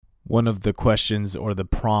One of the questions or the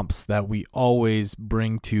prompts that we always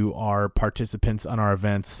bring to our participants on our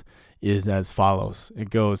events is as follows. It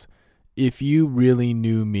goes, if you really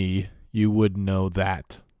knew me, you would know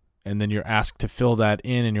that. And then you're asked to fill that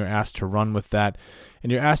in, and you're asked to run with that.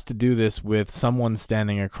 And you're asked to do this with someone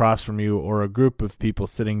standing across from you or a group of people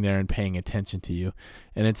sitting there and paying attention to you.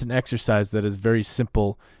 And it's an exercise that is very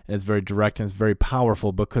simple, and it's very direct, and it's very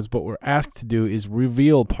powerful, because what we're asked to do is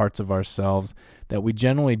reveal parts of ourselves that we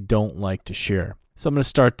generally don't like to share. So I'm going to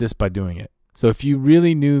start this by doing it. So if you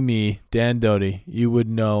really knew me, Dan Doty, you would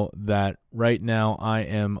know that right now I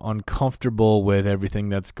am uncomfortable with everything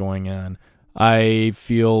that's going on. I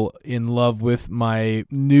feel in love with my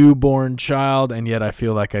newborn child, and yet I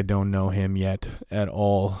feel like I don't know him yet at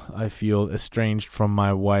all. I feel estranged from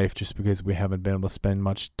my wife just because we haven't been able to spend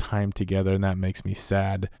much time together, and that makes me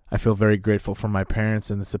sad. I feel very grateful for my parents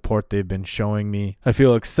and the support they've been showing me. I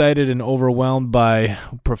feel excited and overwhelmed by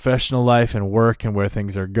professional life and work and where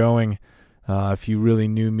things are going. If you really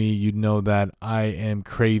knew me, you'd know that I am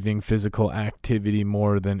craving physical activity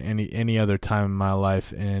more than any other time in my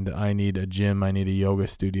life, and I need a gym, I need a yoga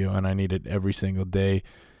studio, and I need it every single day,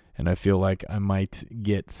 and I feel like I might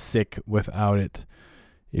get sick without it.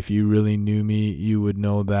 If you really knew me, you would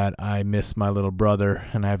know that I miss my little brother,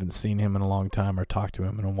 and I haven't seen him in a long time or talked to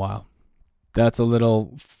him in a while. That's a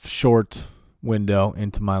little short window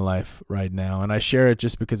into my life right now, and I share it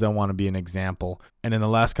just because I want to be an example. And in the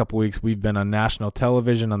last couple weeks, we've been on national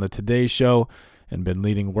television on the Today Show and been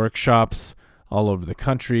leading workshops all over the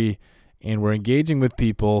country, and we're engaging with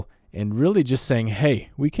people and really just saying,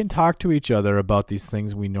 hey, we can talk to each other about these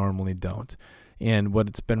things we normally don't. And what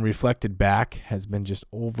it's been reflected back has been just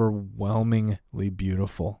overwhelmingly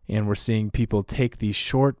beautiful. And we're seeing people take these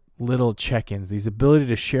short little check-ins, these ability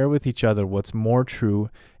to share with each other what's more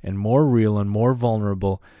true and more real and more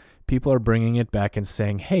vulnerable. People are bringing it back and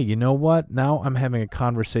saying, hey, you know what? Now I'm having a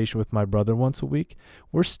conversation with my brother once a week.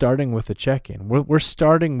 We're starting with a check-in. We're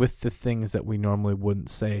starting with the things that we normally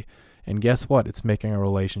wouldn't say. And guess what? It's making our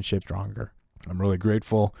relationship stronger. I'm really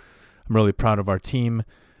grateful. I'm really proud of our team.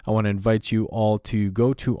 I want to invite you all to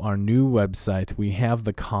go to our new website. We have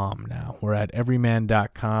the com now. We're at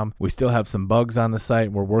everyman.com. We still have some bugs on the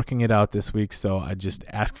site. We're working it out this week, so I just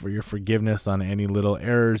ask for your forgiveness on any little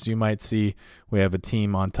errors you might see. We have a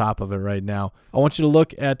team on top of it right now. I want you to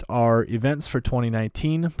look at our events for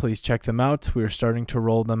 2019. Please check them out. We are starting to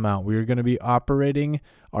roll them out. We are going to be operating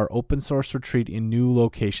our open source retreat in new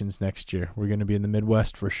locations next year. We're going to be in the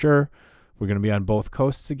Midwest for sure. We're going to be on both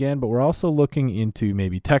coasts again, but we're also looking into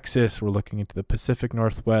maybe Texas. We're looking into the Pacific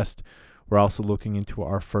Northwest. We're also looking into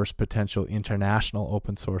our first potential international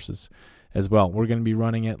open sources as well. We're going to be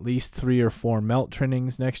running at least 3 or 4 MELT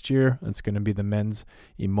trainings next year. It's going to be the men's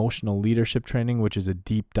emotional leadership training, which is a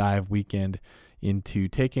deep dive weekend into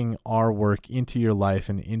taking our work into your life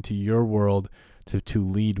and into your world to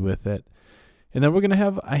lead with it. And then we're going to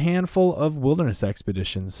have a handful of wilderness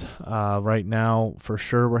expeditions. Right now, for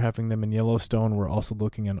sure, we're having them in Yellowstone. We're also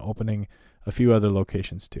looking at opening a few other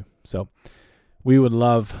locations too. So we would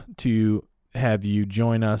love to have you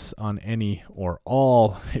join us on any or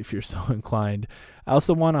all, if you're so inclined. I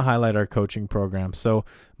also want to highlight our coaching program. So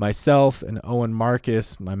myself and Owen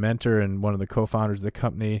Marcus, my mentor and one of the co-founders of the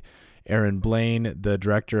company, Aaron Blaine, the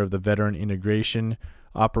director of the Veteran Integration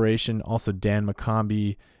Operation, also Dan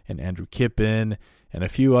McCombie and Andrew Kippen, and a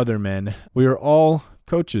few other men. We are all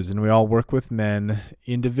coaches, and we all work with men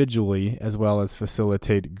individually as well as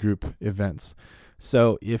facilitate group events.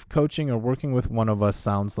 So if coaching or working with one of us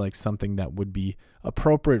sounds like something that would be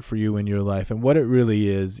appropriate for you in your life, and what it really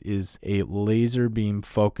is a laser beam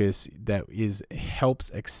focus that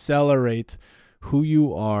helps accelerate who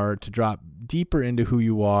you are to drop deeper into who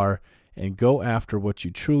you are and go after what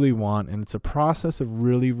you truly want. And it's a process of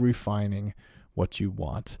really refining what you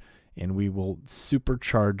want. And we will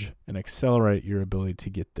supercharge and accelerate your ability to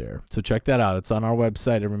get there. So check that out. It's on our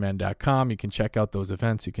website, everyman.com. You can check out those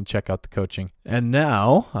events. You can check out the coaching. And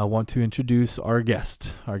now I want to introduce our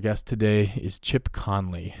guest. Our guest today is Chip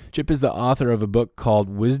Conley. Chip is the author of a book called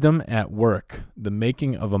Wisdom at Work, The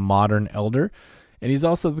Making of a Modern Elder. And he's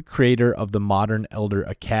also the creator of the Modern Elder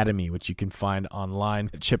Academy, which you can find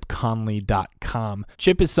online at chipconley.com.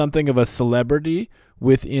 Chip is something of a celebrity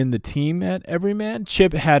within the team at Everyman.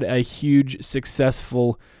 Chip had a huge,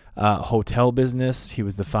 successful hotel business. He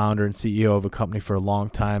was the founder and CEO of a company for a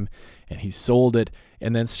long time, and he sold it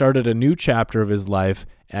and then started a new chapter of his life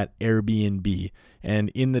at Airbnb. And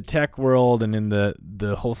in the tech world and in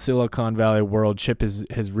the whole Silicon Valley world, Chip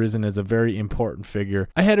has risen as a very important figure.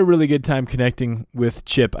 I had a really good time connecting with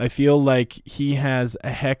Chip. I feel like he has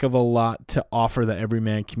a heck of a lot to offer the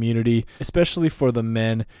everyman community, especially for the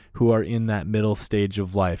men who are in that middle stage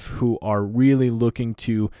of life, who are really looking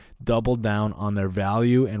to double down on their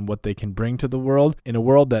value and what they can bring to the world in a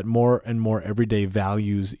world that more and more every day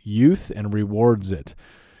values youth and rewards it.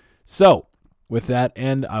 So, with that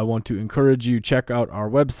end, I want to encourage you, check out our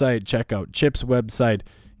website, check out Chip's website,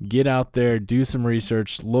 get out there, do some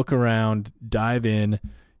research, look around, dive in.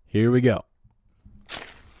 Here we go.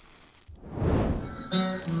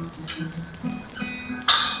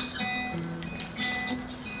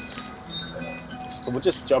 So we'll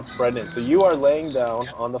just jump right in. So you are laying down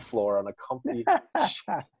on the floor on a comfy...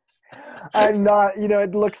 I'm not,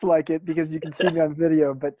 it looks like it because you can see me on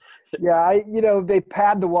video, but yeah, they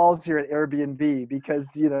pad the walls here at Airbnb because,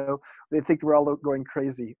 they think we're all going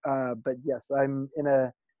crazy. But yes, I'm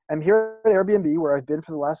here at Airbnb where I've been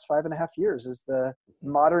for the last 5.5 years as the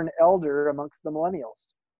modern elder amongst the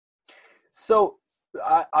millennials. So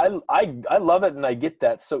I love it and I get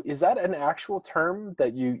that. So is that an actual term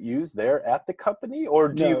that you use there at the company, or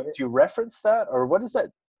do you reference that, or what is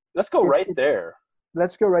that? Let's go right there.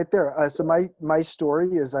 Let's go right there. So my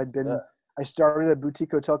story is I started a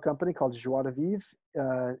boutique hotel company called Joie de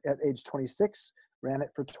Vivre at age 26, ran it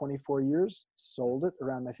for 24 years, sold it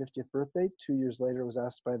around my 50th birthday. 2 years later, I was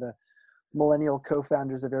asked by the millennial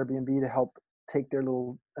co-founders of Airbnb to help take their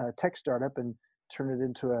little tech startup and turn it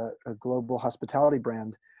into a global hospitality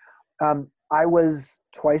brand. I was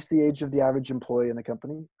twice the age of the average employee in the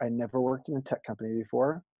company. I never worked in a tech company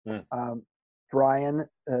before. Brian,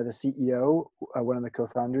 the CEO, one of the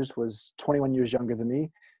co-founders, was 21 years younger than me.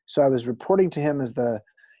 So I was reporting to him as the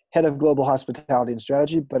head of global hospitality and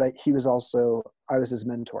strategy, but I was his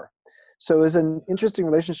mentor. So it was an interesting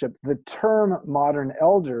relationship. The term modern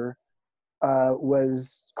elder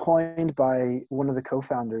was coined by one of the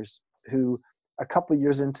co-founders who, a couple of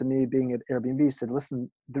years into me being at Airbnb, said, listen,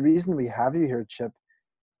 the reason we have you here, Chip,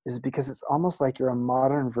 is because it's almost like you're a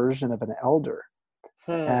modern version of an elder.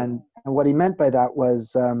 And what he meant by that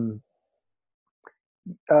was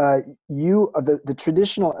the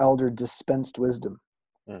traditional elder dispensed wisdom,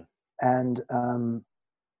 and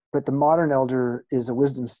but the modern elder is a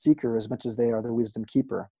wisdom seeker as much as they are the wisdom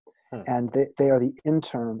keeper, and they are the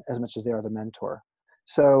intern as much as they are the mentor.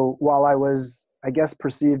 So while I was, I guess,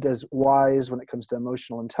 perceived as wise when it comes to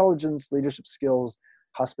emotional intelligence, leadership skills,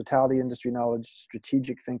 hospitality industry knowledge,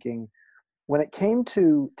 strategic thinking, when it came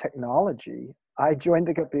to technology, I joined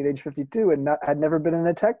the company at age 52 and had never been in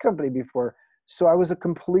a tech company before. So I was a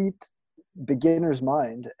complete beginner's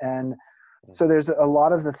mind. And so there's a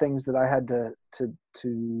lot of the things that I had to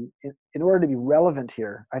in order to be relevant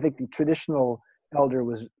here. I think the traditional elder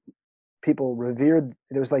was people revered.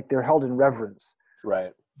 It was like they're held in reverence.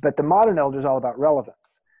 Right. But the modern elder is all about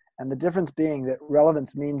relevance. And the difference being that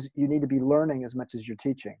relevance means you need to be learning as much as you're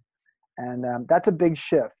teaching. And that's a big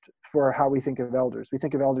shift for how we think of elders. We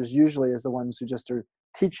think of elders usually as the ones who just are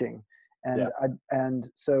teaching. And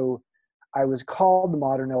so I was called the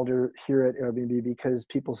modern elder here at Airbnb because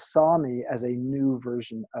people saw me as a new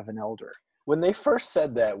version of an elder. When they first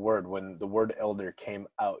said that word, when the word elder came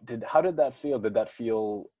out, how did that feel? Did that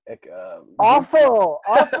feel like awful?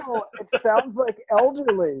 It sounds like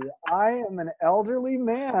elderly. I am an elderly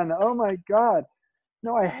man. Oh my God.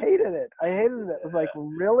 No, I hated it. It was like,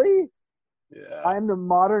 really? Yeah. I'm the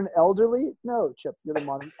modern elderly? No, Chip, you're the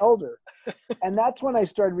modern elder. And that's when I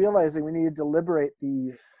started realizing we needed to liberate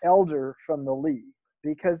the elder from the Lee,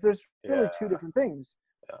 because there's really two different things.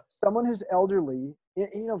 Yeah. Someone who's elderly,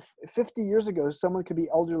 50 years ago, someone could be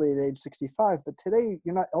elderly at age 65, but today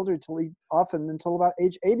you're not elderly until about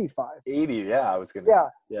age 85. 80, yeah, I was going to say.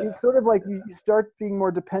 Yeah. It's sort of like you start being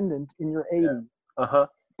more dependent in your 80. Yeah.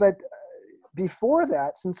 But before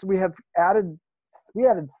that, since we added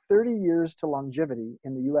 30 years to longevity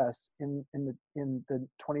in the U.S. in the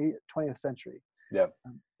 20th century. Yeah.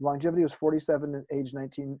 Longevity was 47 at age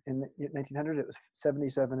 19 in 1900. It was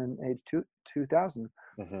 77 in age 2000.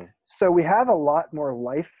 Mm-hmm. So we have a lot more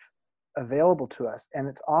life available to us, and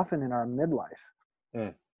it's often in our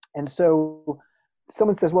midlife. And so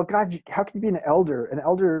someone says, well, God, how can you be an elder? An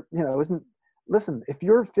elder, isn't, listen, if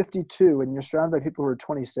you're 52 and you're surrounded by people who are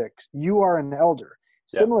 26, you are an elder.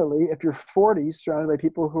 Similarly, if you're 40, surrounded by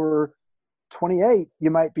people who are 28,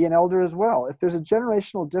 you might be an elder as well. If there's a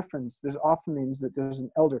generational difference, there's often means that there's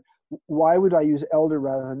an elder. Why would I use elder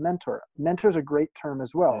rather than mentor? Mentor is a great term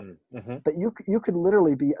as well. Mm-hmm. But you could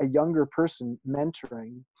literally be a younger person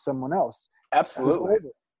mentoring someone else.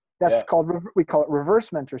 Absolutely. That's called, we call it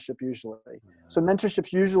reverse mentorship usually. So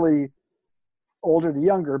mentorship's usually older to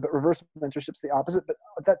younger, but reverse mentorship's the opposite. But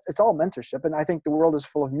it's all mentorship. And I think the world is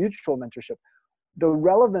full of mutual mentorship. The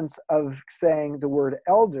relevance of saying the word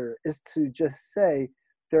elder is to just say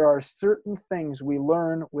there are certain things we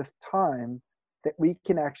learn with time that we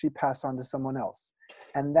can actually pass on to someone else.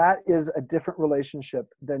 And that is a different relationship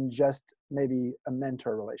than just maybe a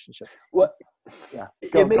mentor relationship. Well, yeah.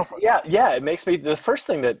 It makes me, the first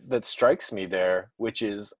thing that strikes me there, which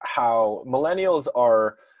is how millennials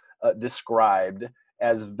are described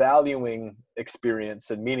as valuing experience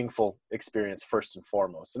and meaningful experience first and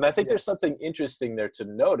foremost. And I think there's something interesting there to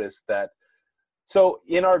notice that, so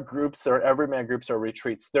in our groups or everyman groups or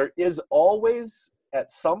retreats, there is always at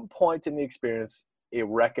some point in the experience a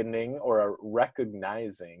reckoning or a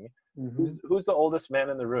recognizing who's the oldest man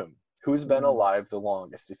in the room, who's been alive the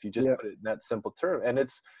longest, if you just put it in that simple term. And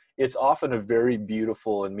it's often a very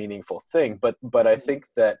beautiful and meaningful thing. But I think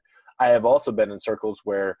that I have also been in circles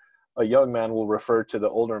where a young man will refer to the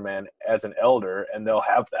older man as an elder, and they'll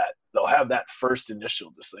have that first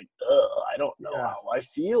initial, just like, I don't know how I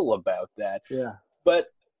feel about that. Yeah. But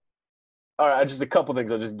all right, just a couple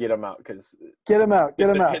things. I'll just get them out because get them out.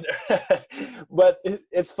 But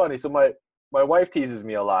it's funny. So my wife teases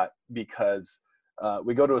me a lot because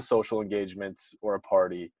we go to a social engagement or a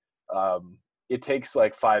party. It takes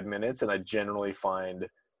like 5 minutes, and I generally find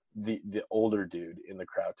the older dude in the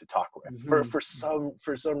crowd to talk with. For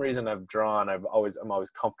some reason I'm always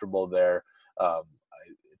comfortable there.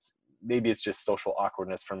 Maybe it's just social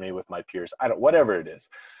awkwardness for me with my peers. Whatever it is.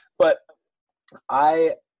 But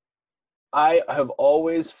I have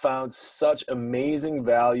always found such amazing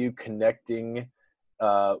value connecting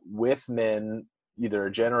with men, either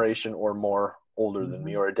a generation or more older than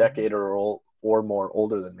me, or a decade or more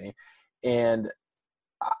older than me. And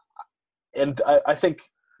I think,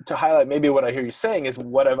 to highlight maybe what I hear you saying, is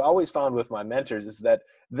what I've always found with my mentors is that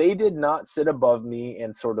they did not sit above me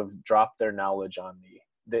and sort of drop their knowledge on me.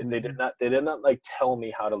 They did not like tell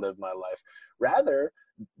me how to live my life. Rather,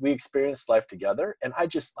 we experienced life together, and I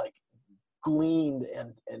just like gleaned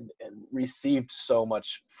and received so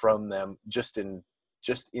much from them just in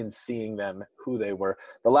seeing them, who they were.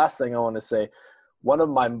 The last thing I want to say, one of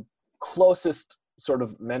my closest sort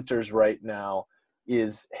of mentors right now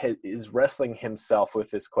is wrestling himself with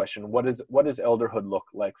this question: what does elderhood look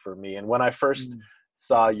like for me? And when I first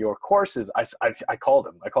saw your courses, I called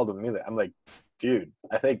him immediately. I'm like, dude,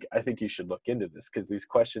 I think you should look into this, because these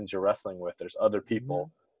questions you're wrestling with, there's other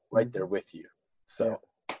people right there with you. So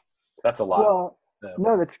that's a lot. Well,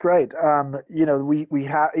 no, that's great.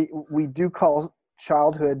 We do call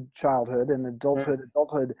childhood and adulthood,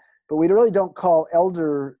 but we really don't call the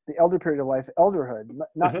elder period of life elderhood.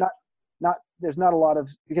 Not there's not a lot of,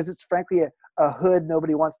 because it's frankly a hood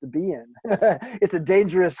nobody wants to be in. It's a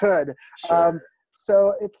dangerous hood. Sure.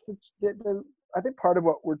 So it's I think part of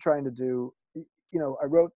what we're trying to do, I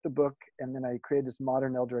wrote the book, and then I created this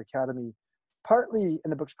Modern Elder Academy, partly,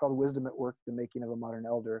 and the book's called Wisdom at Work: The Making of a Modern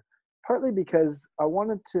Elder, partly because I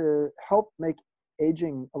wanted to help make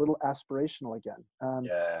aging a little aspirational again.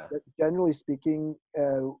 Generally speaking,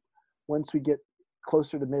 once we get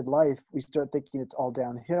closer to midlife, we start thinking it's all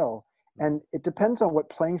downhill. And it depends on what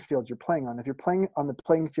playing field you're playing on. If you're playing on the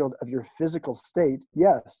playing field of your physical state,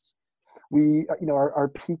 yes,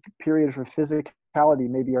 our peak period for physicality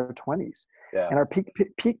may be our 20s. Yeah. And our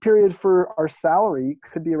peak period for our salary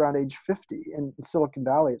could be around age 50. In Silicon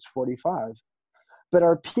Valley, it's 45. But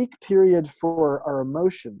our peak period for our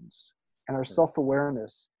emotions and our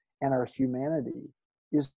self-awareness and our humanity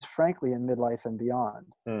is frankly in midlife and beyond.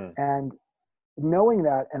 And knowing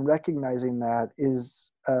that and recognizing that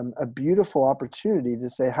is a beautiful opportunity to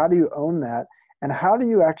say, how do you own that? And how do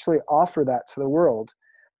you actually offer that to the world?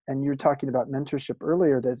 And you're talking about mentorship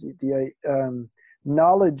earlier, that the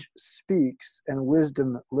knowledge speaks and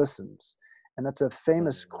wisdom listens. And that's a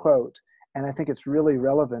famous quote. And I think it's really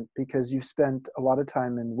relevant because you spent a lot of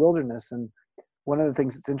time in wilderness. And one of the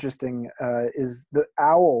things that's interesting is the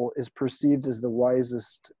owl is perceived as the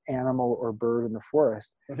wisest animal or bird in the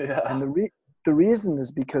forest. Yeah. And the reason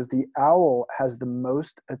is because the owl has the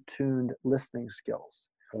most attuned listening skills.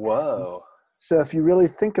 Whoa. So if you really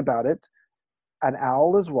think about it, an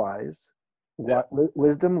owl is wise,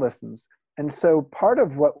 wisdom listens. And so part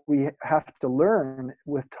of what we have to learn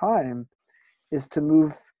with time is to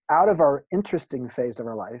move out of our interesting phase of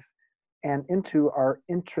our life and into our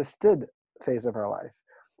interested phase of our life,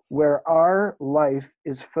 where our life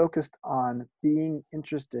is focused on being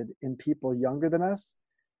interested in people younger than us,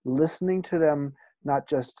 listening to them, not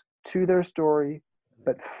just to their story,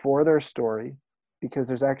 but for their story, because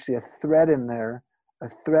there's actually a thread in there a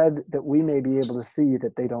thread that we may be able to see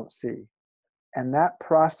that they don't see. And that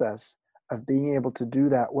process of being able to do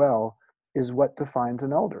that well is what defines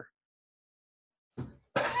an elder.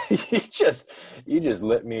 you just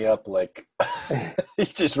lit me up like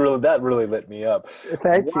that really lit me up.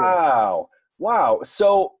 Thank you. Wow.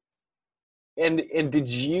 So and did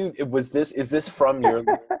you is this from your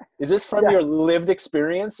Yeah. your lived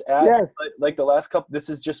experience at Yes. like the last couple, this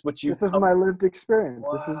is just what you This is my lived experience.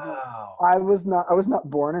 Wow. I was not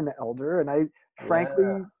born an elder, and I Yeah.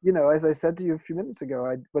 frankly, as I said to you a few minutes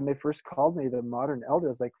ago, when they first called me the modern elder, I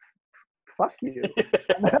was like, fuck you.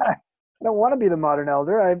 I don't want to be the modern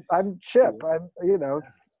elder. I'm Chip.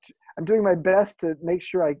 I'm doing my best to make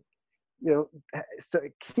sure I, so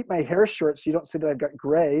keep my hair short so you don't see that I've got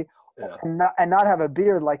gray, Yeah. and not have a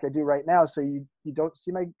beard like I do right now, so you don't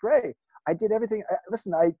see my gray. I did everything.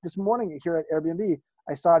 Listen, this morning here at Airbnb,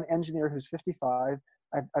 I saw an engineer who's 55.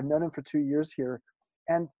 I've known him for 2 years here,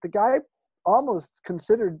 and the guy almost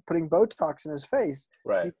considered putting Botox in his face.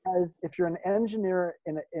 Right. Because if you're an engineer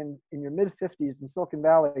in your mid 50s in Silicon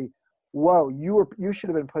Valley, whoa, you should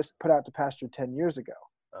have been put out to pasture 10 years ago.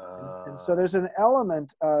 And so there's an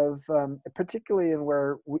element of, particularly in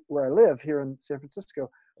where I live here in San Francisco,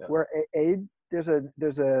 yeah. where there's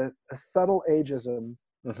a subtle ageism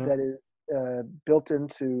Mm-hmm. that is built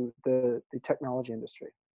into the technology industry.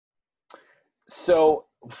 So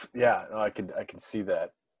yeah, no, I can see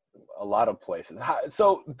that a lot of places.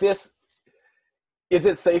 So is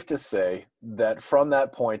it safe to say that from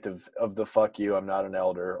that point of the fuck you, I'm not an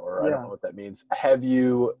elder, or I don't know what that means,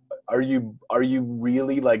 are you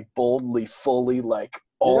really like boldly, fully like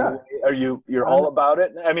all the way, you're all about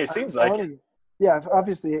it? I mean, it seems like it. Yeah,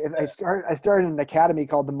 obviously I started an academy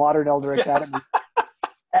called the Modern Elder Academy.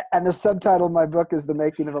 And the subtitle of my book is The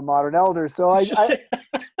Making of a Modern Elder. So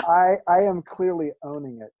I am clearly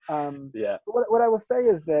owning it. Yeah. What I will say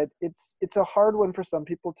is that it's a hard one for some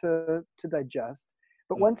people to digest.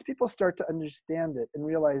 But once people start to understand it and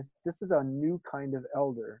realize this is a new kind of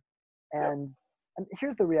elder, and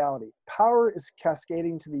here's the reality: power is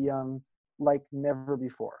cascading to the young like never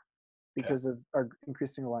before because of our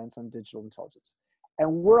increasing reliance on digital intelligence.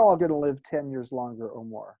 And we're all going to live 10 years longer or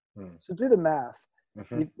more. So do the math.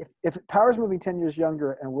 Mm-hmm. If power's moving 10 years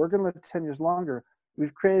younger and we're going to live 10 years longer,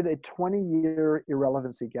 we've created a 20-year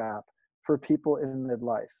irrelevancy gap for people in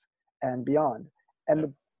midlife and beyond.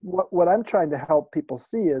 And what I'm trying to help people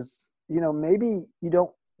see is, maybe you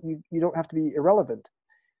don't have to be irrelevant.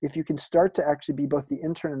 If you can start to actually be both the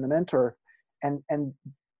intern and the mentor, and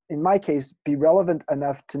in my case, be relevant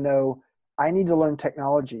enough to know I need to learn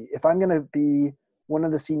technology. If I'm going to be one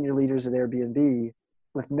of the senior leaders at Airbnb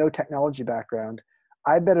with no technology background,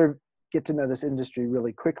 I better get to know this industry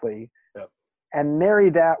really quickly and marry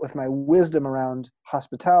that with my wisdom around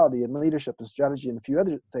hospitality and leadership and strategy and a few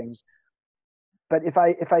other things. But if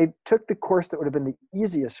I took the course that would have been the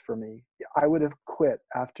easiest for me, I would have quit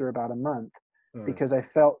after about a month because I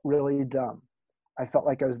felt really dumb. I felt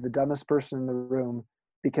like I was the dumbest person in the room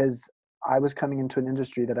because I was coming into an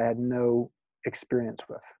industry that I had no experience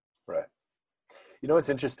with. Right. You know what's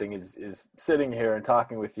interesting is sitting here and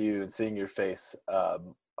talking with you and seeing your face.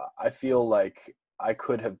 I feel like I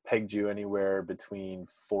could have pegged you anywhere between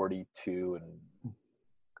 42 and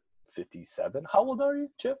 57. How old are you,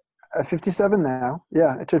 Chip? 57 now.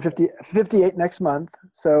 Yeah, I turned 58 next month.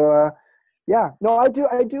 So, no, I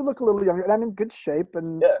do look a little younger, and I'm in good shape,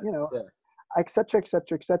 and et cetera, et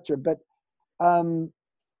cetera, et cetera. But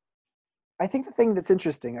I think the thing that's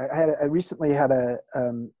interesting, I recently had a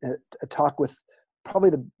talk with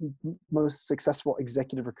probably the most successful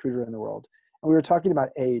executive recruiter in the world, and we were talking about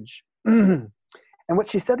age. And what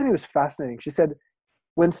she said to me was fascinating. She said,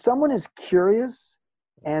 when someone is curious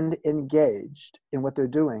and engaged in what they're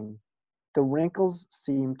doing, the wrinkles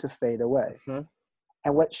seem to fade away. Mm-hmm.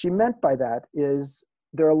 And what she meant by that is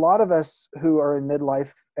there are a lot of us who are in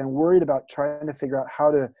midlife and worried about trying to figure out how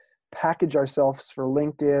to package ourselves for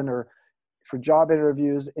LinkedIn or for job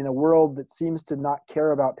interviews in a world that seems to not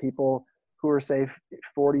care about people who are, say,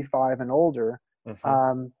 45 and older.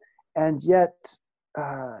 Mm-hmm. And yet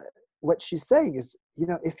what she's saying is,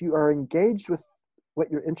 if you are engaged with what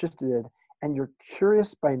you're interested in and you're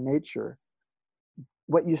curious by nature,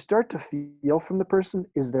 what you start to feel from the person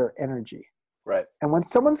is their energy. Right. And when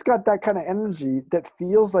someone's got that kind of energy that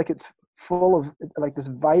feels like it's full of like this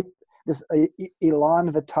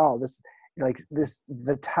elan vital, this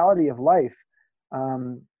vitality of life,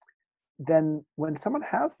 then when someone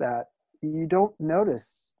has that, you don't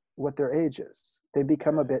notice what their age is. They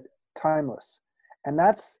become a bit timeless. And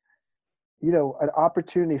that's, an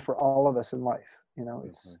opportunity for all of us in life.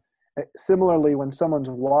 It's Similarly, when someone's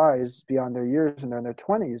wise beyond their years and they're in their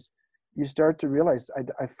 20s, you start to realize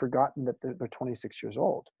I've forgotten that they're 26 years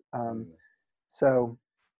old. So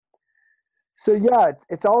yeah,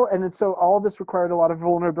 it's all, and so all of this required a lot of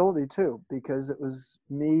vulnerability too, because it was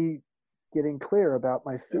me getting clear about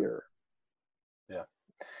my fear.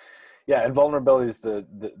 Yeah, and vulnerability is the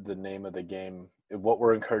name of the game. What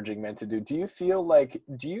we're encouraging men to do. Do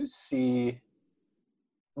you see?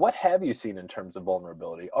 What have you seen in terms of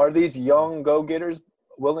vulnerability? Are these young go-getters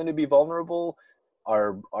willing to be vulnerable?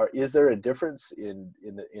 Is there a difference in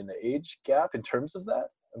the age gap in terms of that?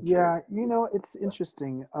 Yeah, it's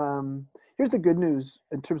interesting. Here's the good news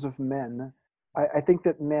in terms of men. I think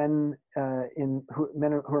that men men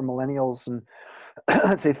who are millennials and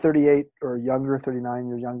let's say 38 or younger, 39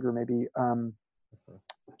 or younger, maybe,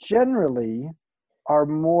 generally are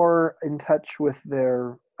more in touch with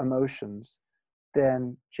their emotions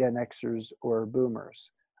than Gen Xers or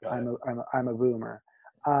boomers. I'm a boomer.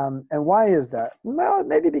 And why is that? Well,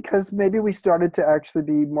 maybe because we started to actually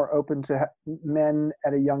be more open to men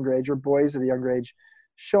at a younger age, or boys at a younger age,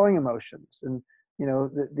 showing emotions. And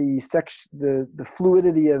the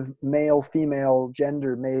fluidity of male, female,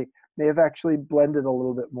 gender may have actually blended a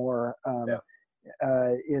little bit more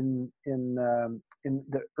in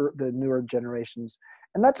the newer generations.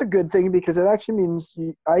 And that's a good thing, because it actually means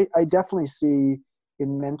I definitely see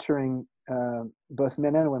in mentoring both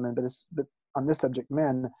men and women, but on this subject,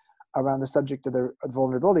 men, around the subject of their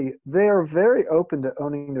vulnerability, they are very open to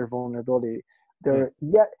owning their vulnerability.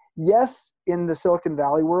 Yes, in the Silicon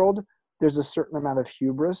Valley world, there's a certain amount of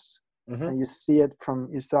hubris, and you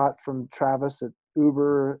saw it from Travis at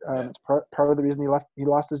Uber. It's part of the reason he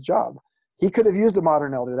lost his job. He could have used a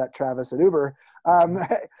modern elder, that Travis at Uber.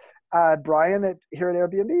 Brian here at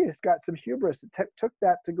Airbnb has got some hubris. It took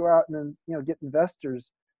that to go out and get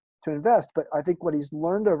investors to invest. But I think what he's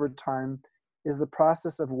learned over time is the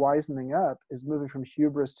process of wisening up is moving from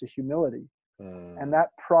hubris to humility. And that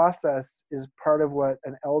process is part of what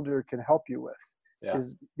an elder can help you with,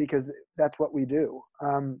 is because that's what we do.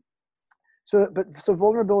 So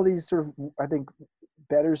vulnerability is sort of, I think,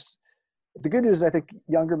 better. The good news is I think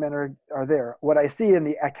younger men are there. What I see in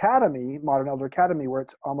the academy, Modern Elder Academy, where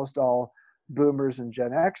it's almost all boomers and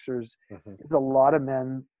Gen Xers, is a lot of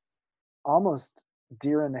men almost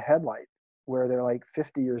deer in the headlight, where they're like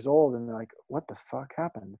 50 years old and they're like, what the fuck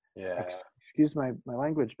happened? Excuse my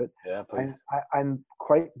language, but I'm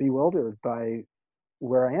quite bewildered by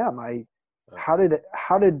where I am. How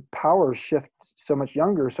did power shift so much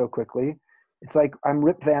younger so quickly? It's like I'm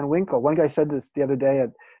Rip Van Winkle. One guy said this the other day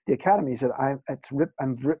at the academy. He said, I'm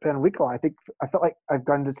Rip Van Winkle. I felt like I've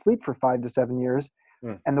gone to sleep for 5 to 7 years,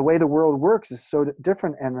 and the way the world works is so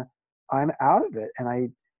different, and I'm out of it.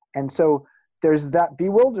 And so there's that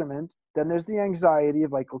bewilderment. Then there's the anxiety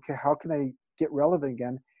of like, okay, how can I get relevant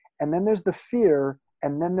again? And then there's the fear,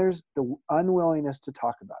 and then there's the unwillingness to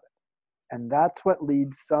talk about it. And that's what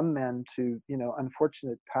leads some men to,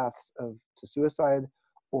 unfortunate paths to suicide,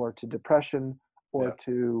 or to depression, or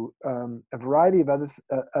to a variety of other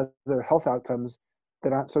health outcomes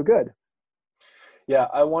that aren't so good. Yeah,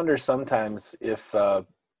 I wonder sometimes if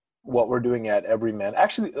what we're doing at Every Man,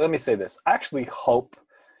 actually, let me say this. I actually hope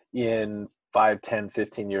in 5, 10,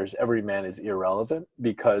 15 years, Every Man is irrelevant,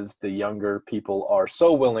 because the younger people are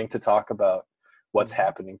so willing to talk about what's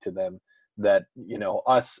happening to them that,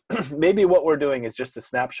 us, maybe what we're doing is just a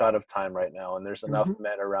snapshot of time right now. And there's enough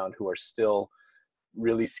men around who are still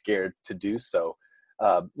really scared to do so,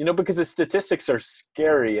 because the statistics are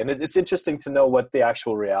scary, and it's interesting to know what the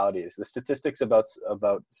actual reality is. The statistics about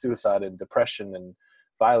suicide and depression and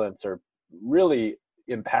violence are really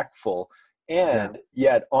impactful, and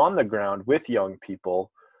yet on the ground with young people.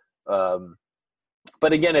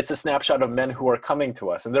 But again, it's a snapshot of men who are coming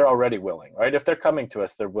to us, and they're already willing, right? If they're coming to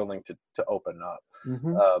us, they're willing to open up.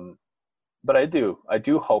 But I do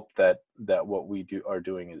hope that what we are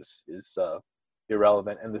doing is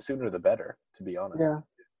irrelevant, and the sooner the better, to be honest.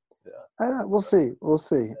 We'll see.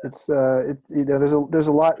 It's there's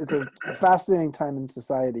a lot. It's a fascinating time in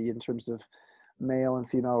society in terms of male and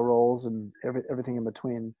female roles and everything in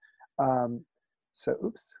between. So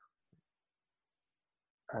oops,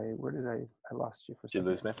 where did I lost you for a second. Did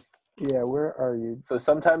you lose me? Yeah, where are you? So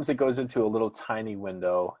sometimes it goes into a little tiny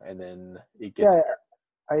window, and then it gets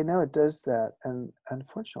I know it does that, and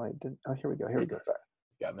unfortunately it didn't. Oh, here we go back.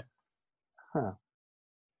 Got me. Huh.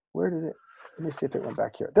 Where did it? Let me see if it went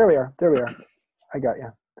back here. There we are. I got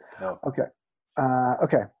you. No. Okay.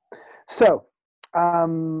 Okay. So,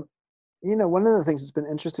 one of the things that's been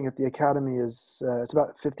interesting at the Academy is it's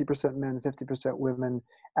about 50% men, 50% women,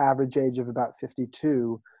 average age of about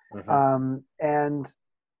 52. And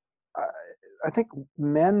I think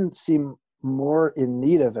men seem more in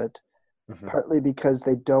need of it, partly because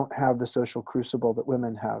they don't have the social crucible that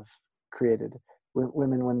women have created. When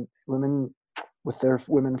women with their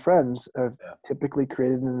women friends have typically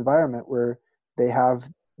created an environment where they have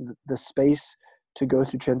the space to go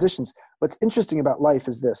through transitions. What's interesting about life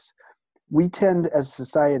is this: we tend, as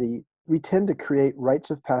society, to create rites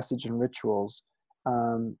of passage and rituals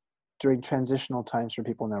during transitional times for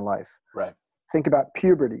people in their life. Right. Think about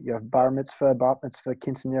puberty. You have bar mitzvah, bat mitzvah,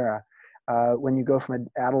 quinceanera. When you go from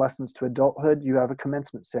adolescence to adulthood, you have a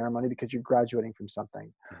commencement ceremony because you're graduating from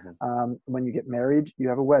something. When you get married, you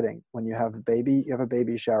have a wedding. When you have a baby, you have a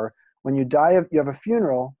baby shower. When you die, you have a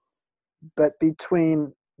funeral. But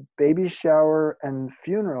between baby shower and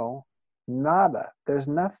funeral, nada. There's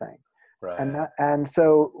nothing. Right. And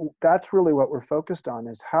so that's really what we're focused on,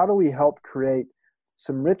 is how do we help create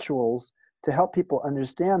some rituals to help people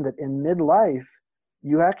understand that in midlife,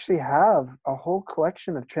 you actually have a whole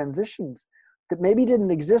collection of transitions that maybe didn't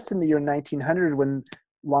exist in the year 1900 when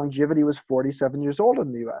longevity was 47 years old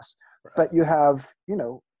in the US. Right. But you have,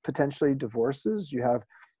 potentially divorces. You have,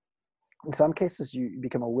 in some cases, you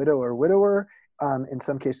become a widow or widower. In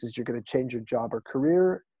some cases, you're going to change your job or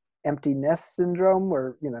career. Empty nest syndrome,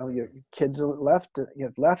 where, your kids are left,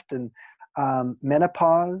 and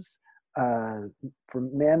menopause. For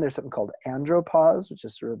men, there's something called andropause, which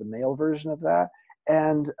is sort of the male version of that,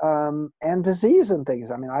 and disease and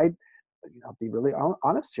things. I mean, I'll be really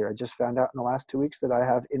honest here. I just found out in the last 2 weeks that I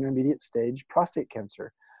have intermediate stage prostate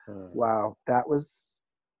cancer. Wow,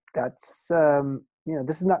 that's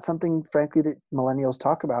this is not something, frankly, that millennials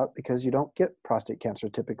talk about, because you don't get prostate cancer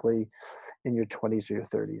typically in your 20s or your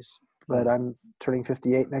 30s. But I'm turning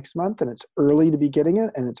 58 next month, and it's early to be getting it,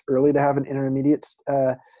 and it's early to have an intermediate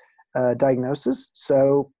diagnosis.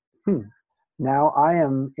 So now I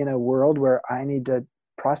am in a world where I need to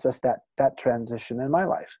process that transition in my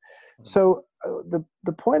life. So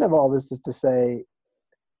the point of all this is to say,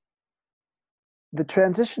 the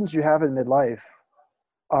transitions you have in midlife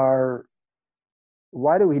are,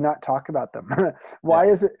 why do we not talk about them? Why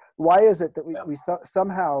is it that we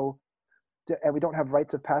somehow, and we don't have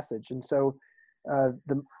rites of passage? And so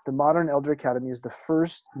the Modern Elder Academy is the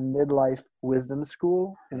first midlife wisdom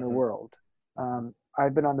school in the world.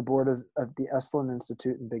 I've been on the board of the Esalen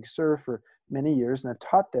Institute in Big Sur for many years, and I've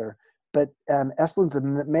taught there. But Esalen's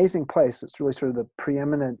an amazing place. It's really sort of the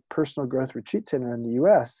preeminent personal growth retreat center in the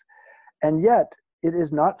U.S. And yet it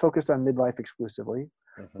is not focused on midlife exclusively.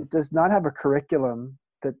 It does not have a curriculum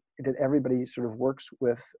that everybody sort of works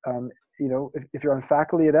with. If you're on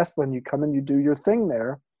faculty at Esalen, you come and you do your thing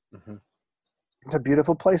there. It's a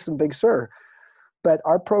beautiful place in Big Sur. But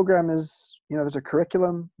our program is, there's a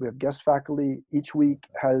curriculum. We have guest faculty. Each week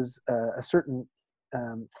has a certain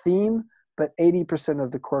theme, but 80%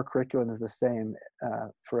 of the core curriculum is the same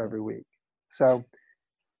for every week. So,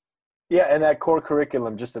 yeah, and that core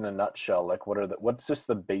curriculum, just in a nutshell, like what's just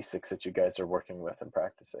the basics that you guys are working with and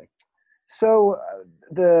practicing? So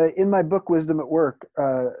in my book, Wisdom at Work,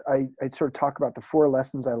 I sort of talk about the 4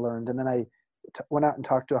 lessons I learned, and then I went out and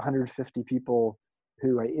talked to 150 people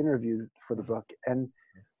who I interviewed for the book. And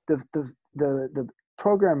the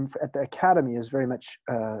program at the Academy is very much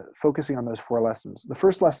focusing on those 4 lessons. The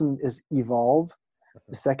first lesson is evolve.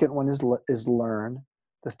 The second one is learn.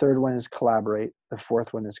 The third one is collaborate. The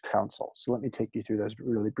fourth one is counsel. So let me take you through those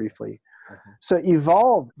really briefly. So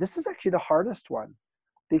evolve, this is actually the hardest one,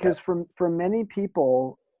 because for many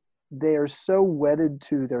people, they are so wedded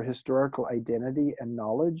to their historical identity and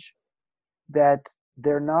knowledge that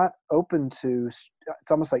they're not open to,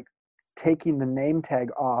 it's almost like taking the name tag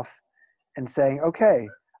off and saying, okay,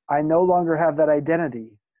 I no longer have that identity.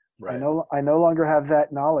 Right. I no longer have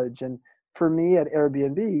that knowledge. And for me at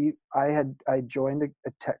Airbnb, I joined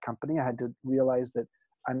a tech company. I had to realize that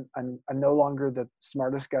I'm no longer the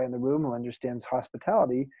smartest guy in the room who understands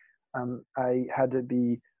hospitality. I had to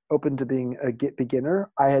be open to being a beginner.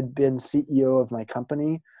 I had been CEO of my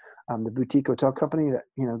company, the boutique hotel company that,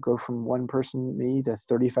 go from one person, me, to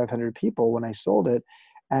 3,500 people when I sold it.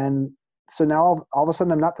 And so now all of a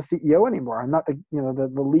sudden I'm not the CEO anymore. I'm not the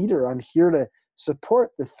leader. I'm here to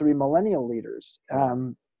support the 3 millennial leaders.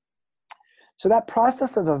 So that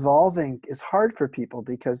process of evolving is hard for people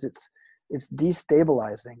because it's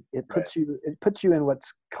destabilizing. It puts you in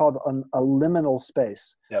what's called a liminal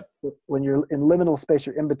space. Yep. When you're in liminal space,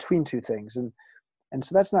 you're in between 2 things. And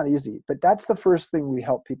so that's not easy, but that's the first thing we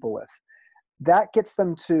help people with. That gets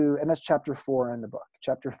them to, and that's chapter 4 in the book.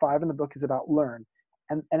 Chapter 5 in the book is about learn.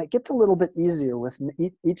 And it gets a little bit easier with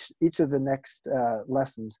each of the next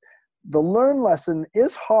lessons. The learn lesson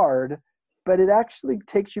is hard but it actually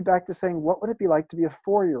takes you back to saying, what would it be like to be a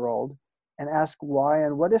 4-year-old, and ask why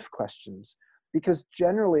and what if questions? Because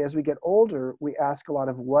generally, as we get older, we ask a lot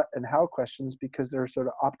of what and how questions because they're sort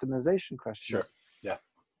of optimization questions. Sure. Yeah.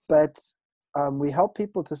 But we help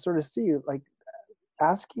people to sort of see, like,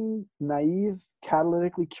 asking naive,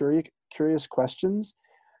 catalytically curious questions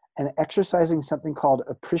and exercising something called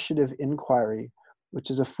appreciative inquiry, which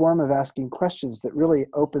is a form of asking questions that really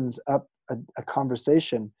opens up a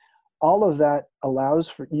conversation. All of that allows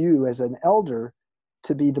for you as an elder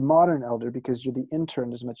to be the modern elder because you're the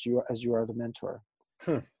intern as much as you are the mentor.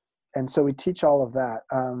 And so we teach all of that.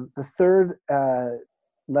 The third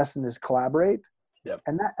lesson is collaborate. Yep.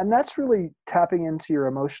 And that's really tapping into your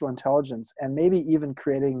emotional intelligence and maybe even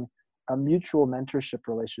creating a mutual mentorship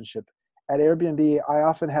relationship. At Airbnb, I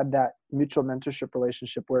often had that mutual mentorship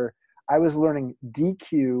relationship where I was learning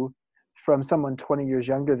DQ from someone 20 years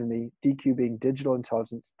younger than me, DQ being digital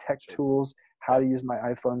intelligence, tech tools, how to use my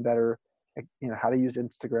iPhone better, how to use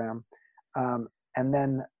Instagram. And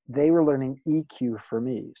then they were learning EQ for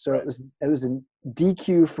me. So it was a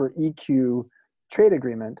DQ for EQ trade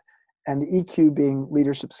agreement, and the EQ being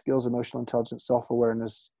leadership skills, emotional intelligence,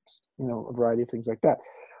 self-awareness, a variety of things like that.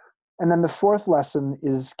 And then the fourth lesson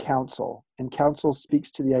is counsel. And counsel speaks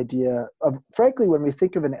to the idea of, frankly, when we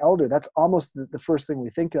think of an elder, that's almost the first thing we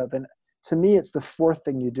think of. And to me, it's the fourth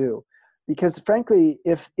thing you do. Because frankly,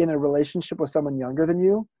 if in a relationship with someone younger than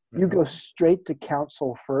you, you go straight to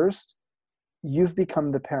counsel first, you've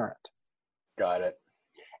become the parent. Got it.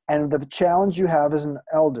 And the challenge you have as an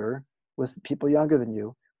elder with people younger than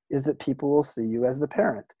you is that people will see you as the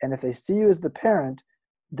parent. And if they see you as the parent,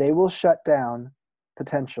 they will shut down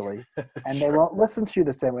potentially, and they won't listen to you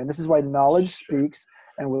the same way. And this is why knowledge speaks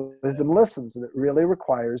and wisdom listens. And it really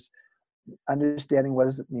requires understanding what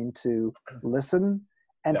does it mean to listen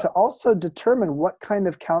and to also determine what kind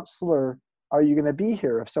of counselor are you going to be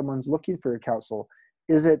here if someone's looking for your counsel.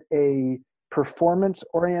 Is it a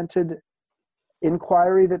performance-oriented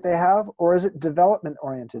inquiry that they have, or is it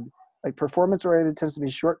development-oriented? Like performance-oriented tends to be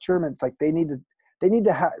short-term. It's like they need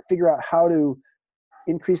to figure out how to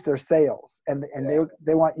increase their sales, and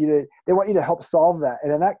they want you to help solve that.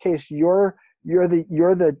 And in that case, you're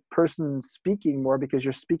the person speaking more because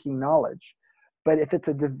you're speaking knowledge. But if it's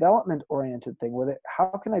a development-oriented thing,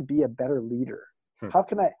 how can I be a better leader? How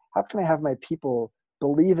can I have my people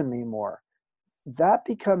believe in me more? That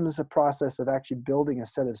becomes a process of actually building a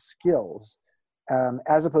set of skills,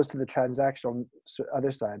 as opposed to the transactional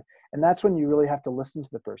other side. And that's when you really have to listen to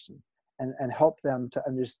the person and help them to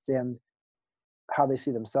understand how they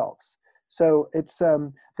see themselves. So it's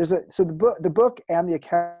the book and the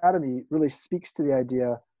academy really speaks to the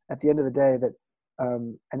idea at the end of the day that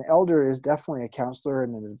an elder is definitely a counselor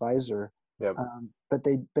and an advisor. Yep. But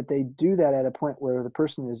they do that at a point where the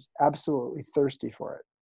person is absolutely thirsty for it.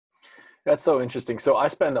 That's so interesting. So I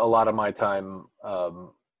spend a lot of my time,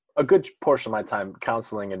 a good portion of my time,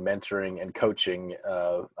 counseling and mentoring and coaching.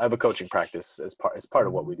 I have a coaching practice as part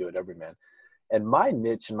of what we do at Everyman. And my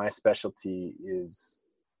niche and my specialty is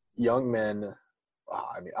young men.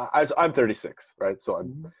 I'm 36, right? So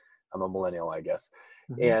I'm a millennial, I guess.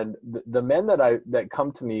 And the men that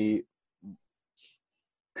come to me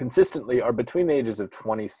consistently are between the ages of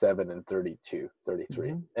 27 and 32,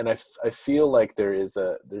 33. And I feel like there's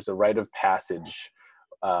a rite of passage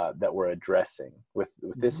that we're addressing with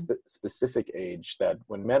this specific age, that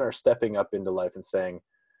when men are stepping up into life and saying,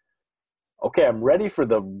 okay, I'm ready for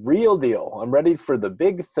the real deal. I'm ready for the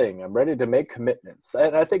big thing. I'm ready to make commitments.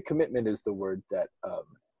 And I think commitment is the word that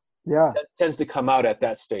tends to come out at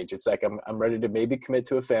that stage. It's like, I'm ready to maybe commit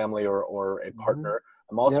to a family or a partner.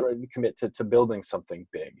 I'm also ready to commit to building something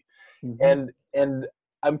big. And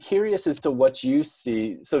I'm curious as to what you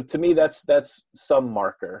see. So to me, that's some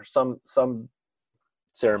marker, some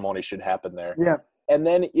ceremony should happen there. Yeah. And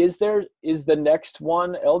then is the next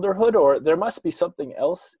one elderhood, or there must be something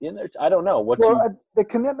else in there? I don't know. The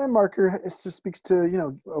commitment marker just speaks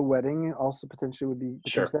to, a wedding also potentially would be.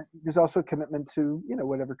 Sure. There's also a commitment to,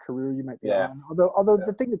 whatever career you might be on. Although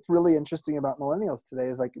the thing that's really interesting about millennials today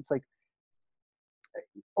is it's like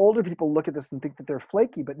older people look at this and think that they're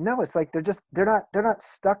flaky, but no, it's like they're not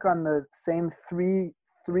stuck on the same three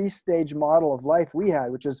stage model of life we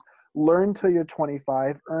had, which is learn till you're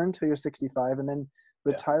 25, earn till you're 65, and then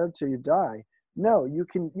retire till you die. No, you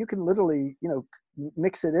can literally,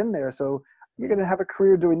 mix it in there. So you're going to have a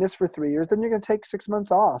career doing this for 3 years, then you're going to take 6 months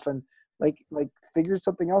off and like figure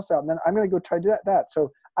something else out. And then I'm going to go try to do that.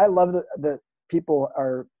 So I love that people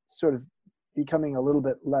are sort of becoming a little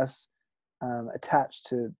bit less attached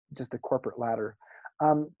to just the corporate ladder.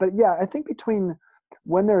 But yeah, I think between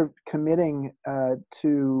when they're committing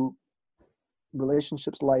to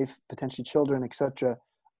relationships, life, potentially children, etc.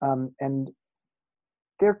 And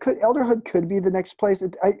elderhood could be the next place.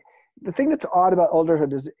 The thing that's odd about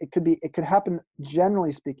elderhood is it could happen,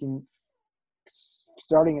 generally speaking,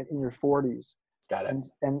 starting in your 40s. Got it.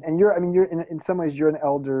 And you're in some ways you're an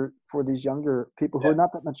elder for these younger people who are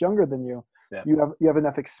not that much younger than you. Yeah. You have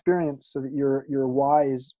enough experience so that you're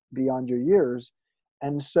wise beyond your years.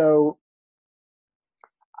 And so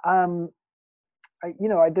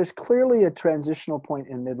there's clearly a transitional point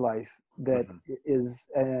in midlife that is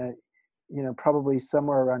probably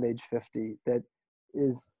somewhere around age 50 that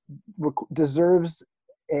deserves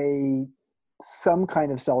some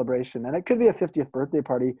kind of celebration. And it could be a 50th birthday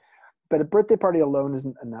party, but a birthday party alone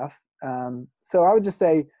isn't enough. So I would just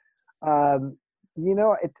say,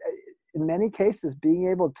 in many cases, being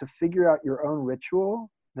able to figure out your own ritual,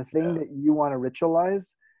 the thing that you want to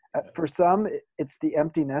ritualize. For some, it's the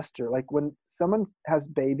empty nester. Like when someone has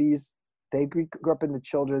babies, they grew up into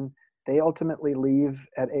children, they ultimately leave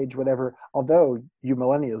at age whatever. Although you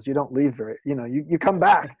millennials, you don't leave you come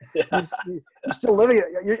back. You're still living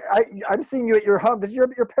it. I'm seeing you at your home. This is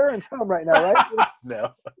your parents' home right now, right?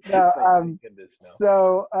 No. Goodness, no.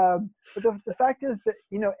 So, but the fact is that,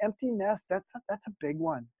 empty nest, that's a big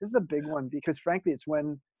one. This is a big one because frankly, it's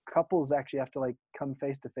when couples actually have to like come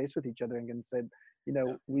face to face with each other and say,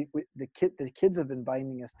 the kids have been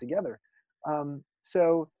binding us together.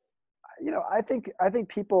 So, I think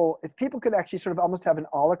if people could actually sort of almost have an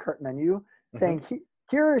a la carte menu saying,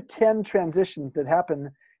 here are 10 transitions that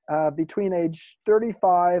happen between age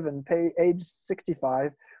 35 and age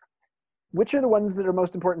 65. Which are the ones that are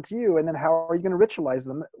most important to you? And then how are you going to ritualize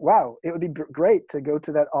them? Wow. It would be great to go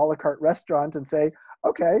to that a la carte restaurant and say,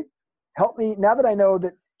 okay, help me. Now that I know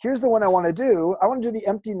that here's the one I want to do, I want to do the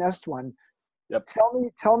empty nest one. Yep.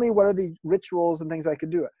 Tell me what are the rituals and things I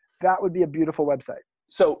could do. That would be a beautiful website.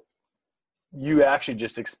 So you actually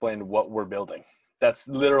just explained what we're building. That's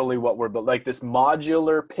literally what we're building. Like this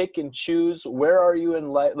modular pick and choose. Where are you in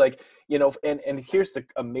life? Like, and here's the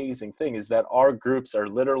amazing thing is that our groups are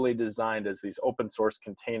literally designed as these open source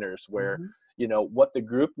containers where, what the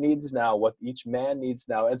group needs now, what each man needs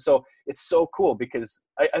now. And so it's so cool because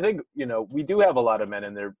I think, we do have a lot of men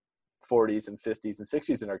in their 40s and 50s and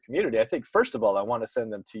 60s in our community. I think, first of all, I want to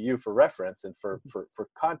send them to you for reference and for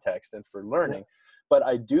context and for learning. Yeah. But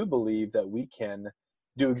I do believe that we can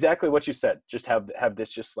do exactly what you said. Just have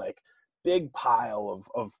this just like big pile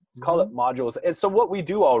of call it modules. And so what we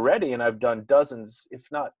do already, and I've done dozens, if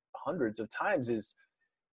not hundreds of times,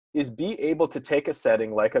 is be able to take a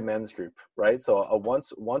setting like a men's group, right? So a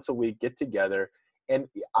once a week get together, and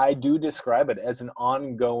I do describe it as an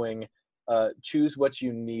ongoing choose what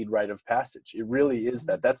you need rite of passage. It really is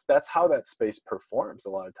that. That's how that space performs a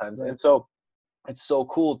lot of times. Right. And so it's so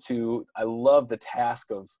cool I love the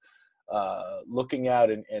task of looking out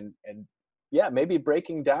and maybe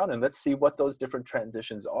breaking down and let's see what those different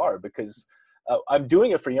transitions are, because I'm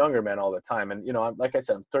doing it for younger men all the time. And, like I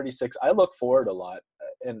said, I'm 36. I look forward a lot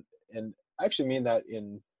and I actually mean that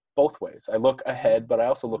in both ways. I look ahead, but I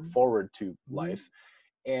also look forward to life.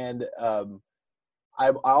 And I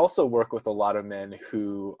also work with a lot of men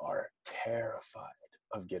who are terrified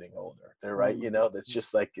of getting older. They're right. That's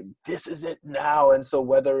just like, this is it now. And so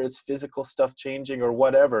whether it's physical stuff changing or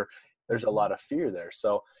whatever, there's a lot of fear there.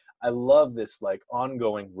 So I love this like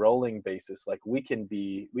ongoing rolling basis. Like we can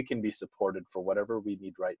be supported for whatever we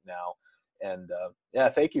need right now. And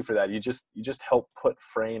thank you for that. You just help put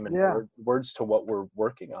frame and words to what we're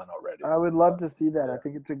working on already. I would love to see that. I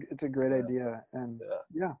think it's a great idea. And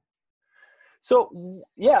So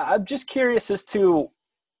I'm just curious as to,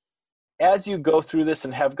 as you go through this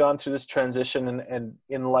and have gone through this transition and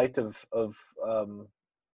in light of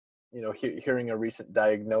hearing a recent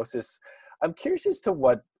diagnosis, I'm curious as to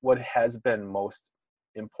what has been most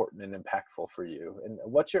important and impactful for you, and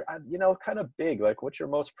what you're kind of big, like what you're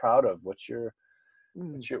most proud of, what you're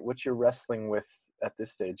wrestling with at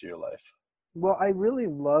this stage of your life. Well, I really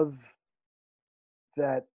love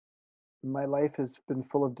that my life has been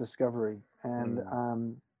full of discovery and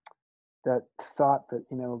that thought that,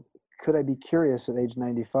 could I be curious at age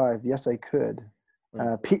 95? Yes, I could.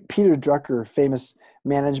 Peter Drucker, famous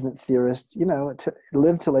management theorist,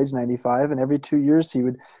 lived till age 95, and every 2 years he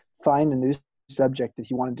would find a new subject that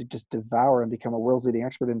he wanted to just devour and become a world's leading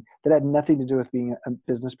expert in that had nothing to do with being a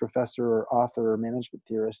business professor or author or management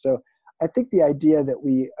theorist. So I think the idea that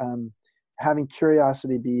we having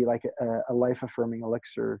curiosity be like a life-affirming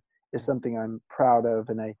elixir is something I'm proud of,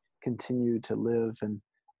 and I continue to live. And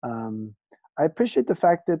I appreciate the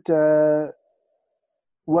fact that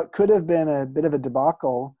what could have been a bit of a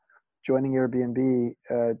debacle, joining Airbnb,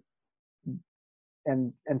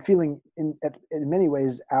 and feeling in many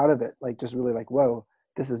ways out of it, like just really like, whoa,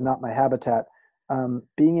 this is not my habitat.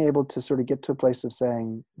 Being able to sort of get to a place of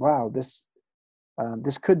saying, wow, this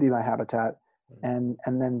could be my habitat, and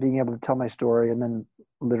then being able to tell my story, and then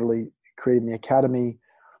literally creating the academy.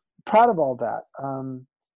 Proud of all that.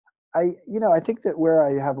 I think that where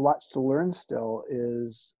I have lots to learn still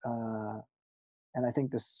is, and I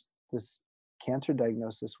think this cancer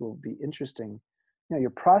diagnosis will be interesting.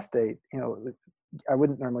 Your prostate. I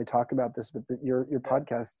wouldn't normally talk about this, but your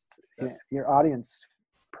podcasts, your audience,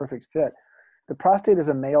 perfect fit. The prostate is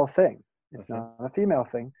a male thing. It's not a female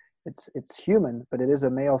thing. It's human, but it is a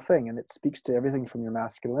male thing, and it speaks to everything from your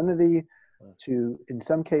masculinity to, in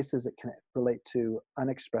some cases, it can relate to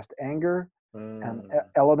unexpressed anger,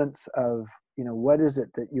 elements of, what is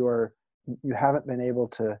it that you haven't been able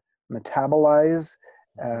to metabolize.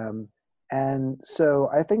 And so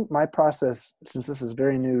I think my process, since this is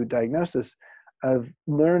very new diagnosis, of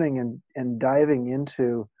learning and diving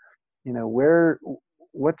into,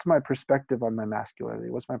 what's my perspective on my masculinity?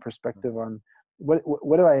 What's my perspective on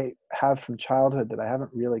what do I have from childhood that I haven't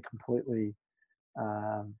really completely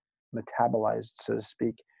metabolized, so to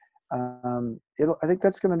speak? I think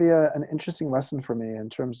that's going to be an interesting lesson for me in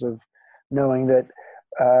terms of knowing that,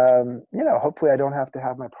 hopefully I don't have to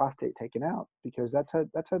have my prostate taken out, because that's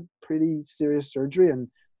a pretty serious surgery, and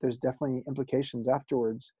there's definitely implications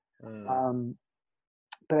afterwards.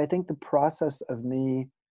 But I think the process of me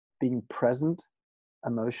being present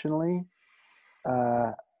emotionally,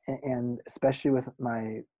 and especially with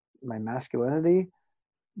my masculinity,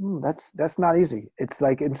 that's not easy. It's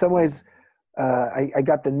like, in some ways, I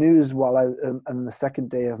got the news while on the second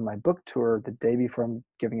day of my book tour, the day before I'm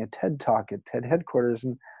giving a TED talk at TED headquarters,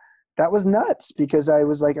 and that was nuts, because I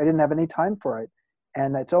was like, I didn't have any time for it.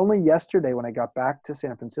 And it's only yesterday, when I got back to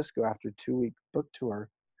San Francisco after a 2-week book tour,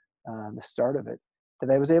 the start of it, that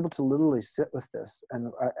I was able to literally sit with this.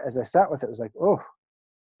 And as I sat with it, it was like,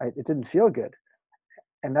 it didn't feel good.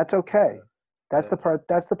 And that's okay. That's the part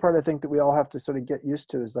I think that we all have to sort of get used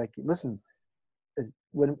to, is like, listen,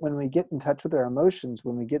 when we get in touch with our emotions,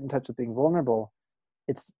 when we get in touch with being vulnerable,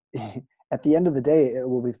 it's at the end of the day, it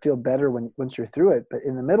will feel better once you're through it. But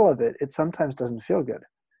in the middle of it, it sometimes doesn't feel good.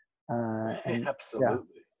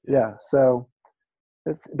 Absolutely. Yeah. So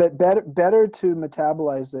but better to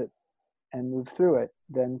metabolize it and move through it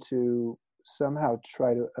than to somehow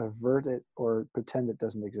try to avert it or pretend it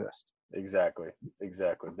doesn't exist. Exactly.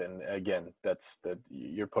 Then again,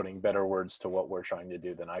 you're putting better words to what we're trying to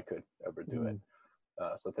do than I could ever do it.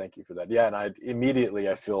 So thank you for that. Yeah. And I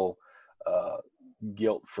feel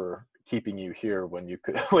guilt for keeping you here when you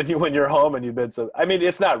could, when you're home and you've been so, I mean,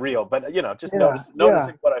 it's not real, but just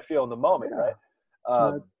noticing what I feel in the moment. Yeah.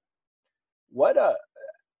 Right.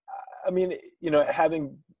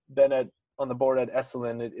 Having been on the board at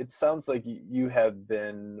Esalen, it sounds like you have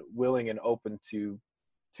been willing and open to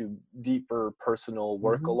deeper personal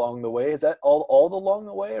work along the way. Is that all along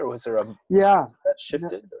the way, or was there that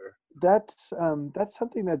shifted? That's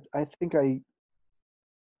something that I think I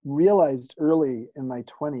realized early in my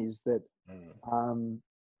 20s, that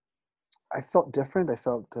I felt different. I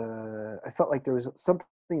felt like there was something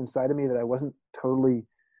inside of me that I wasn't totally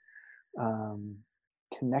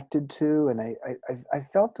connected to, and I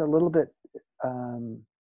felt a little bit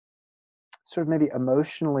sort of maybe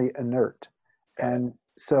emotionally inert. And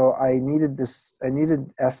so I needed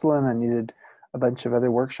Esalen, I needed a bunch of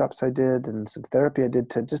other workshops I did, and some therapy I did,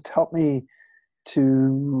 to just help me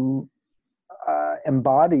to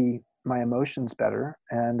embody my emotions better.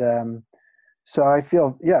 And so I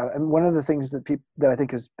feel, and one of the things that I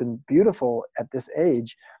think has been beautiful at this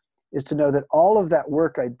age is to know that all of that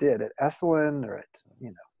work I did at Esalen, or at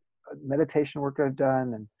meditation work I've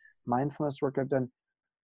done, and mindfulness work I've done,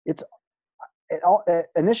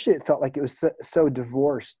 initially it felt like it was so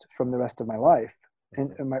divorced from the rest of my life,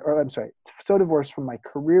 so divorced from my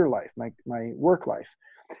career life, my work life.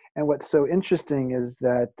 And what's so interesting is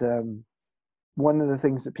that one of the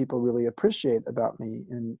things that people really appreciate about me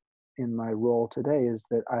in my role today is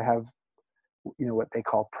that I have, what they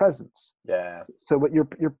call presence. Yeah. So what your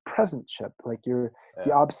present, Chip, like the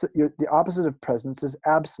opposite of presence is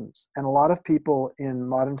absence. And a lot of people in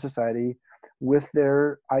modern society with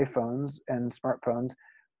their iPhones and smartphones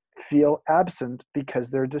feel absent because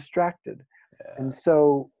they're distracted. Yeah. And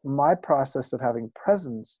so my process of having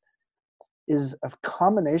presence is a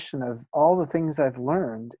combination of all the things I've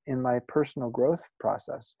learned in my personal growth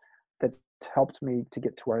process that's helped me to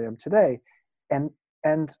get to where I am today.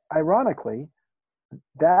 And ironically,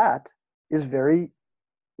 that is very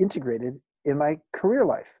integrated in my career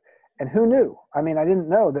life. And who knew? I mean, I didn't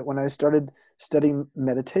know that when I started studying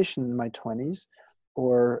meditation in my 20s,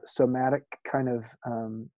 or somatic kind of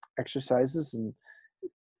exercises, and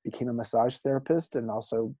became a massage therapist, and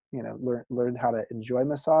also, learned how to enjoy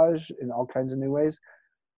massage in all kinds of new ways.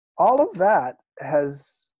 All of that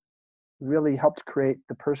has really helped create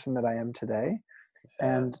the person that I am today.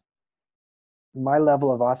 Yeah. And my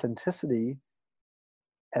level of authenticity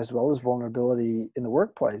as well as vulnerability in the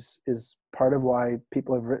workplace is part of why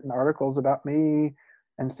people have written articles about me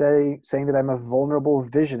and saying that I'm a vulnerable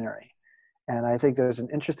visionary. And I think there's an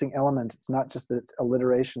interesting element. It's not just that it's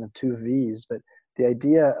alliteration of two V's, but the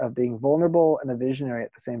idea of being vulnerable and a visionary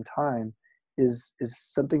at the same time is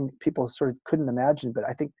something people sort of couldn't imagine, but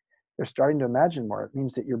I think they're starting to imagine more. It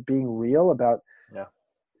means that you're being real about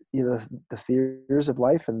the fears of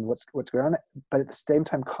life and what's going on, but at the same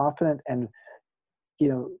time confident and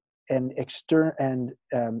and external and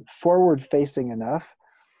forward facing enough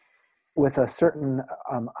with a certain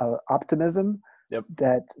optimism. Yep.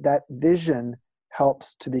 that vision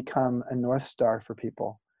helps to become a North Star for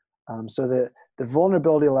people. So the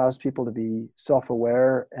vulnerability allows people to be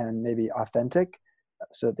self-aware and maybe authentic,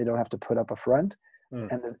 so that they don't have to put up a front.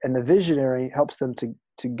 And the visionary helps them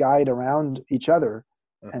to guide around each other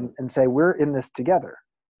and say, we're in this together.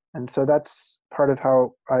 And so that's part of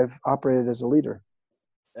how I've operated as a leader.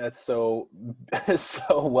 That's so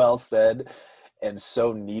well said, and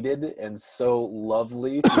so needed, and so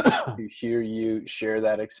lovely to hear you share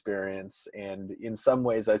that experience. And in some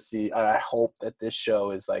ways I hope that this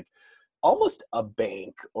show is like almost a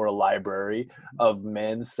bank or a library of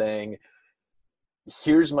men saying,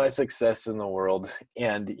 here's my success in the world,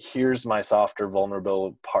 and here's my softer,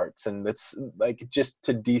 vulnerable parts. And it's like, just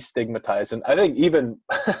to destigmatize. And I think even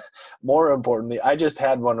more importantly, I just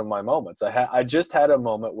had one of my moments. I just had a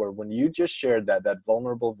moment where, when you just shared that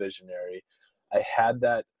vulnerable visionary, I had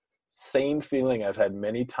that same feeling I've had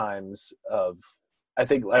many times of, I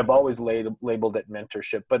think I've always labeled it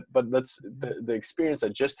mentorship, but the experience I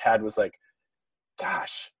just had was like,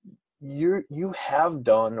 gosh, you have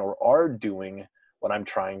done or are doing what I'm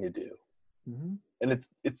trying to do. And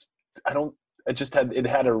it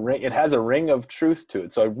has a ring of truth to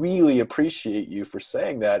it. So I really appreciate you for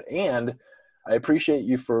saying that. And I appreciate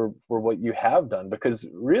you for what you have done, because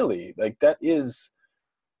really, like,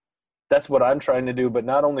 that's what I'm trying to do, but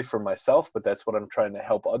not only for myself, but that's what I'm trying to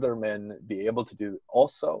help other men be able to do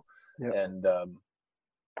also. Yep. And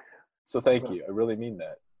so thank you. I really mean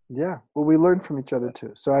that. Yeah. Well, we learn from each other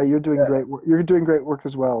too. So you're doing great work. You're doing great work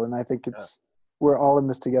as well. And I think we're all in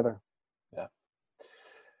this together. Yeah.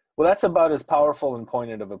 Well, that's about as powerful and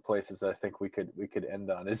pointed of a place as I think we could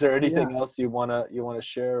end on. Is there anything else you wanna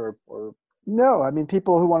share or? No, I mean,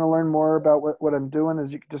 people who want to learn more about what I'm doing,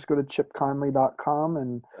 is you can just go to chipconley.com,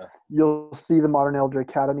 and you'll see the Modern Elder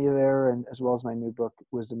Academy there, and as well as my new book,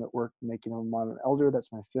 Wisdom at Work, Making a Modern Elder.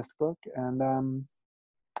 That's my 5th book. And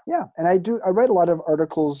and I write a lot of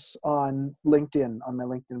articles on LinkedIn, on my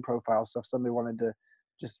LinkedIn profile. So if somebody wanted to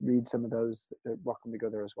just read some of those, they're welcome to go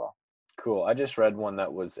there as well. Cool. I just read one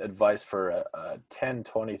that was advice for a 10,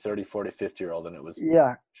 20, 30, 40, 50-year-old, and it was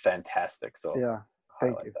fantastic. So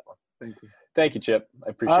thank you. That one. Thank you. Thank you, Chip. I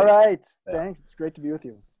appreciate it. All right. Thanks. It's great to be with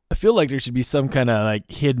you. I feel like there should be some kind of like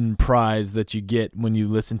hidden prize that you get when you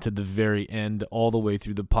listen to the very end all the way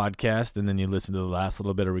through the podcast, and then you listen to the last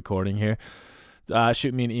little bit of recording here.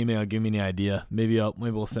 Shoot me an email. Give me an idea. Maybe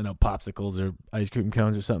we'll send out popsicles or ice cream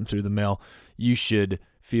cones or something through the mail. You should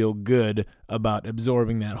feel good about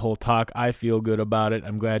absorbing that whole talk. I feel good about it.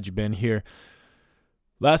 I'm glad you've been here.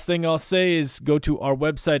 Last thing I'll say is go to our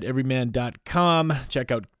website, everyman.com.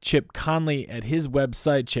 Check out Chip Conley at his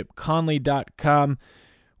website, chipconley.com.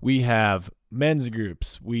 We have men's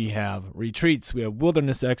groups, we have retreats, we have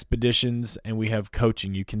wilderness expeditions, and we have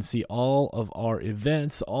coaching. You can see all of our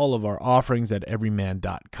events, all of our offerings at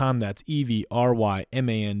everyman.com. That's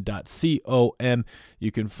everyman.com.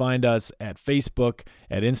 You can find us at Facebook,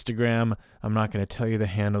 at Instagram. I'm not going to tell you the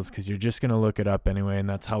handles because you're just going to look it up anyway, and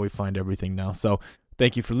that's how we find everything now. So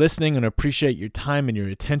thank you for listening, and I appreciate your time and your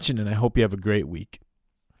attention, and I hope you have a great week.